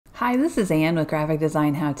Hi, this is Ann with Graphic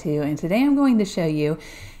Design How To, and today I'm going to show you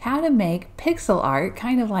how to make pixel art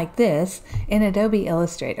kind of like this in Adobe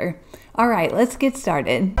Illustrator. All right, let's get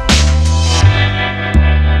started.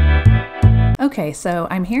 Okay, so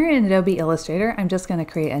I'm here in Adobe Illustrator. I'm just going to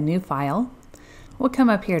create a new file. We'll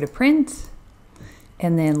come up here to Print,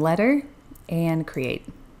 and then Letter, and Create.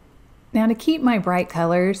 Now to keep my bright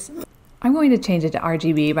colors, I'm going to change it to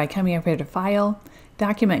RGB by coming up here to File,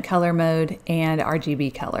 Document Color Mode, and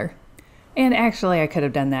RGB Color. And actually I could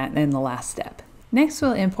have done that in the last step. Next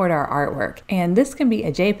we'll import our artwork, and this can be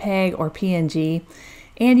a JPEG or PNG,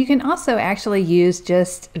 and you can also actually use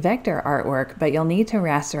just vector artwork, but you'll need to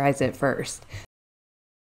rasterize it first.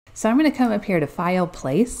 So I'm going to come up here to File,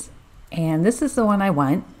 Place, and this is the one I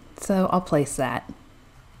want, so I'll place that.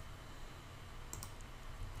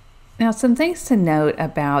 Now, some things to note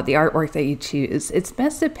about the artwork that you choose. It's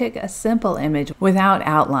best to pick a simple image without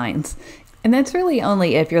outlines. And that's really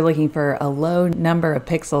only if you're looking for a low number of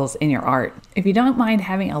pixels in your art. If you don't mind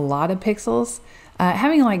having a lot of pixels,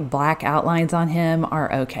 having like black outlines on him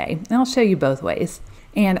are okay. And I'll show you both ways.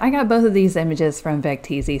 And I got both of these images from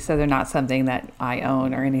Vecteezy, so they're not something that I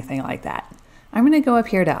own or anything like that. I'm going to go up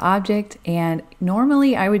here to Object, and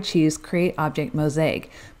normally I would choose Create Object Mosaic,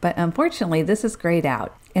 but unfortunately this is grayed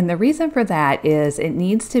out. And the reason for that is it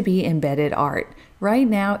needs to be embedded art. Right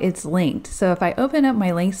now it's linked, so if I open up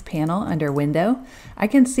my links panel under Window, I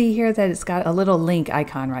can see here that it's got a little link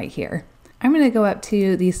icon right here. I'm going to go up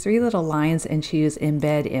to these three little lines and choose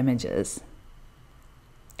Embed Images.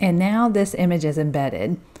 And now this image is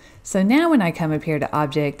embedded. So now when I come up here to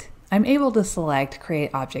Object, I'm able to select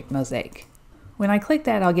Create Object Mosaic. When I click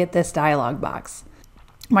that, I'll get this dialog box.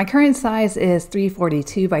 My current size is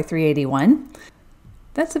 342 by 381.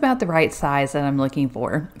 That's about the right size that I'm looking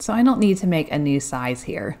for, so I don't need to make a new size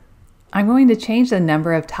here. I'm going to change the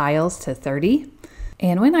number of tiles to 30.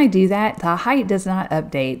 And when I do that, the height does not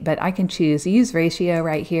update, but I can choose Use Ratio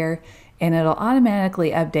right here, and it'll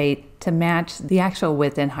automatically update to match the actual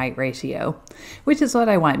width and height ratio, which is what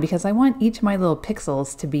I want because I want each of my little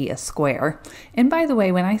pixels to be a square. And by the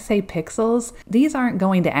way, when I say pixels, these aren't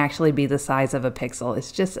going to actually be the size of a pixel.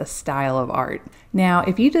 It's just a style of art. Now,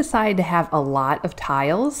 if you decide to have a lot of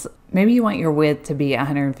tiles, maybe you want your width to be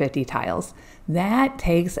 150 tiles. That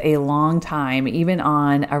takes a long time, even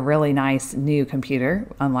on a really nice new computer,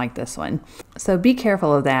 unlike this one. So be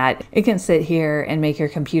careful of that. It can sit here and make your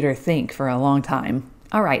computer think for a long time.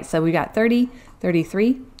 All right, so we got 30,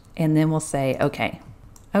 33, and then we'll say okay.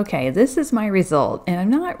 Okay, this is my result, and I'm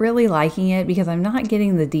not really liking it because I'm not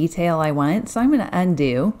getting the detail I want, so I'm going to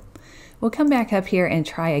undo. We'll come back up here and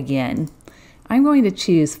try again. I'm going to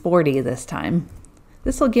choose 40 this time.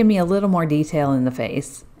 This will give me a little more detail in the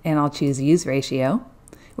face, and I'll choose Use Ratio,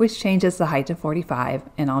 which changes the height to 45,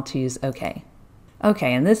 and I'll choose OK.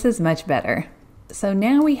 Okay, and this is much better. So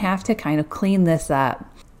now we have to kind of clean this up.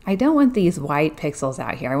 I don't want these white pixels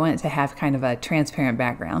out here. I want it to have kind of a transparent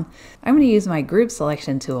background. I'm going to use my group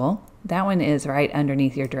selection tool. That one is right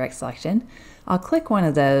underneath your direct selection. I'll click one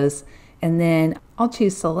of those, and then I'll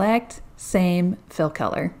choose Select, Same, Fill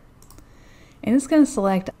Color. And it's going to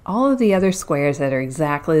select all of the other squares that are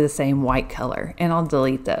exactly the same white color, and I'll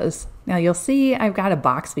delete those. Now you'll see I've got a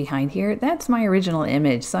box behind here. That's my original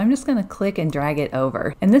image, so I'm just going to click and drag it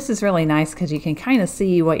over. And this is really nice because you can kind of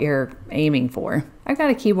see what you're aiming for. I've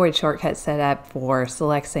got a keyboard shortcut set up for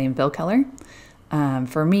Select, Same, Fill Color.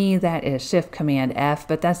 For me, that is Shift-Command-F,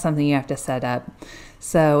 but that's something you have to set up.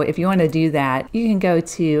 So if you want to do that, you can go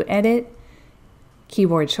to Edit,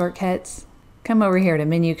 Keyboard Shortcuts, come over here to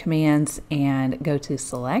Menu Commands and go to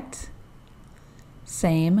Select,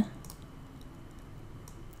 Same,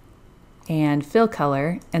 and Fill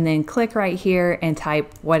Color, and then click right here and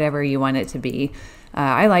type whatever you want it to be.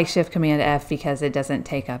 I like Shift-Command-F because it doesn't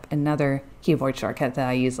take up another keyboard shortcut that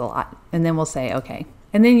I use a lot. And then we'll say OK.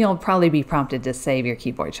 And then you'll probably be prompted to save your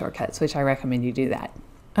keyboard shortcuts, which I recommend you do that.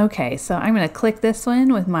 Okay, so I'm going to click this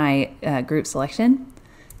one with my group selection.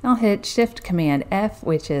 I'll hit Shift-Command-F,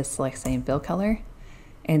 which is Select, Same, Fill Color,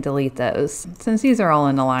 and delete those. Since these are all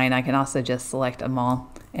in a line, I can also just select them all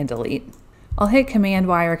and delete. I'll hit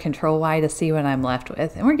Command-Y or Control-Y to see what I'm left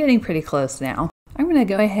with, and we're getting pretty close now. I'm going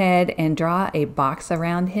to go ahead and draw a box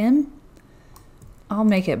around him. I'll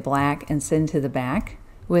make it black and send to the back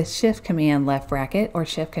with Shift-Command left bracket or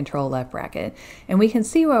Shift-Control left bracket. And we can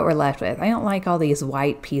see what we're left with. I don't like all these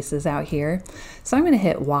white pieces out here. So I'm going to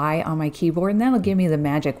hit Y on my keyboard, and that'll give me the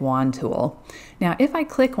magic wand tool. Now, if I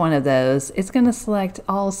click one of those, it's going to select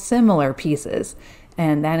all similar pieces.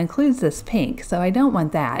 And that includes this pink, so I don't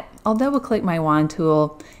want that. I'll double click my wand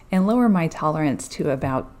tool and lower my tolerance to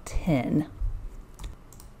about 10.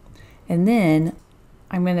 And then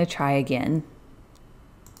I'm going to try again.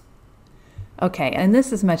 Okay, and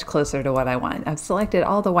this is much closer to what I want. I've selected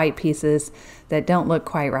all the white pieces that don't look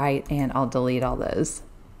quite right, and I'll delete all those.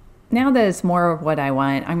 Now that it's more of what I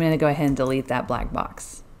want, I'm going to go ahead and delete that black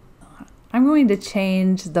box. I'm going to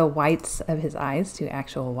change the whites of his eyes to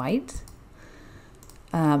actual white.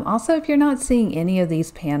 Also, if you're not seeing any of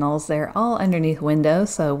these panels, they're all underneath window,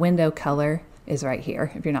 so window color is right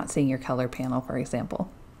here, if you're not seeing your color panel, for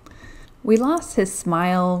example. We lost his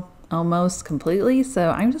smile almost completely,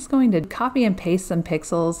 so I'm just going to copy and paste some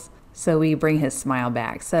pixels so we bring his smile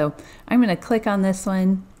back. So I'm going to click on this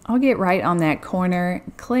one. I'll get right on that corner,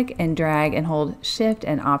 click and drag and hold Shift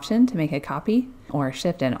and Option to make a copy, or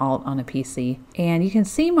Shift and Alt on a PC. And you can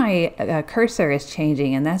see my cursor is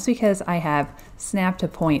changing, and that's because I have Snap to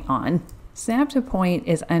Point on. Snap to Point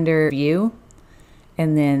is under View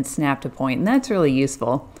and then Snap to Point, and that's really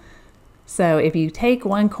useful. So if you take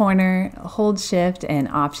one corner, hold Shift and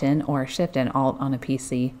Option, or Shift and Alt on a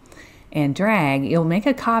PC, and drag, you'll make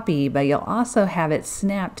a copy, but you'll also have it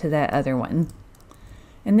snap to that other one.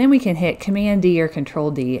 And then we can hit Command D or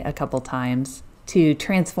Control D a couple times to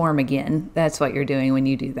transform again. That's what you're doing when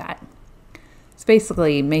you do that. It's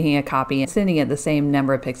basically making a copy and sending it the same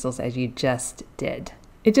number of pixels as you just did.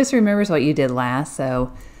 It just remembers what you did last,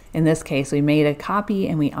 so in this case we made a copy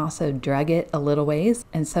and we also drug it a little ways,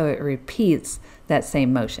 and so it repeats that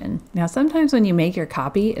same motion. Now sometimes when you make your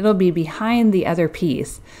copy, it'll be behind the other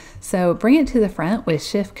piece, so bring it to the front with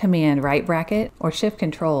Shift Command right bracket or Shift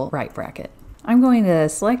Control right bracket. I'm going to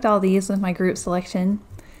select all these with my group selection,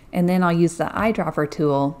 and then I'll use the eyedropper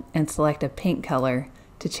tool and select a pink color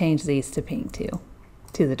to change these to pink too,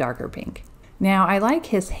 to the darker pink. Now I like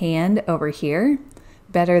his hand over here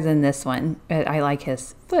better than this one, but I like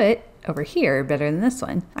his foot over here better than this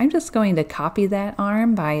one. I'm just going to copy that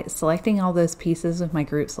arm by selecting all those pieces with my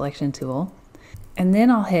group selection tool, and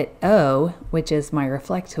then I'll hit O, which is my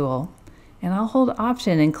reflect tool, and I'll hold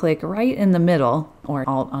Option and click right in the middle, or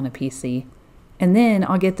Alt on a PC. And then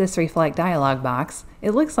I'll get this reflect dialog box.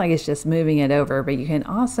 It looks like it's just moving it over, but you can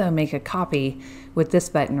also make a copy with this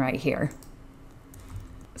button right here.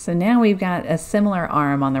 So now we've got a similar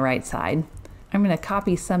arm on the right side. I'm going to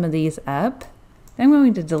copy some of these up. I'm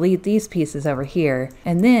going to delete these pieces over here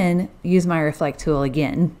and then use my reflect tool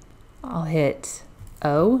again. I'll hit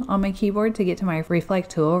O on my keyboard to get to my reflect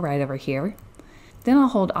tool right over here. Then I'll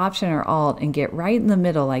hold Option or Alt and get right in the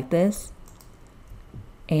middle like this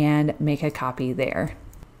and make a copy there.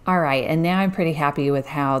 All right, and now I'm pretty happy with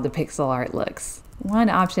how the pixel art looks. One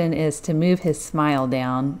option is to move his smile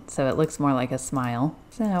down so it looks more like a smile.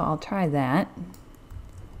 So I'll try that.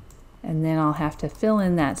 And then I'll have to fill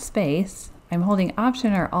in that space. I'm holding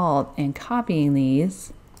Option or Alt and copying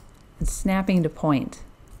these and snapping to point.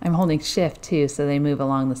 I'm holding Shift too, so they move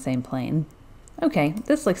along the same plane. Okay,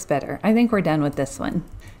 this looks better. I think we're done with this one.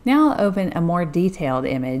 Now I'll open a more detailed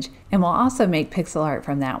image, and we'll also make pixel art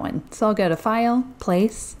from that one. So I'll go to File,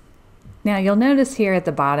 Place. Now you'll notice here at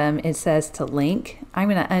the bottom it says to link. I'm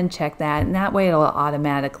going to uncheck that, and that way it'll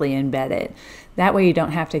automatically embed it. That way you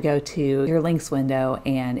don't have to go to your links window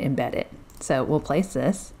and embed it. So we'll place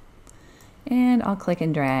this, and I'll click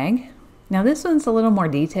and drag. Now this one's a little more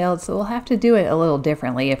detailed, so we'll have to do it a little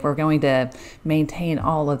differently if we're going to maintain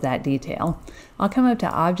all of that detail. I'll come up to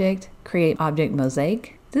Object, Create Object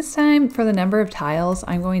Mosaic. This time for the number of tiles,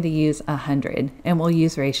 I'm going to use 100, and we'll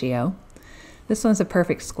use ratio. This one's a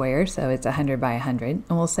perfect square, so it's 100 by 100,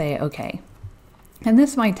 and we'll say OK. And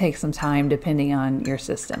this might take some time depending on your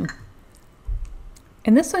system.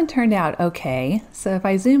 And this one turned out okay, so if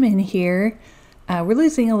I zoom in here, we're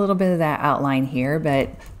losing a little bit of that outline here, but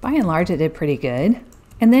by and large it did pretty good.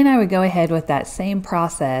 And then I would go ahead with that same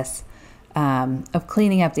process of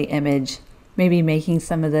cleaning up the image, maybe making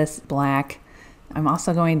some of this black. I'm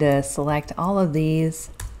also going to select all of these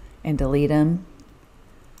and delete them,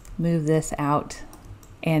 move this out,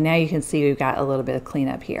 and now you can see we've got a little bit of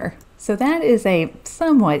cleanup here. So that is a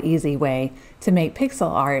somewhat easy way to make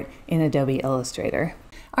pixel art in Adobe Illustrator.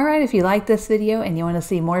 Alright, if you like this video and you want to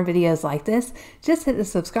see more videos like this, just hit the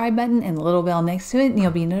subscribe button and the little bell next to it, and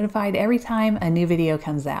you'll be notified every time a new video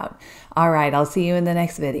comes out. Alright, I'll see you in the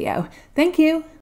next video. Thank you!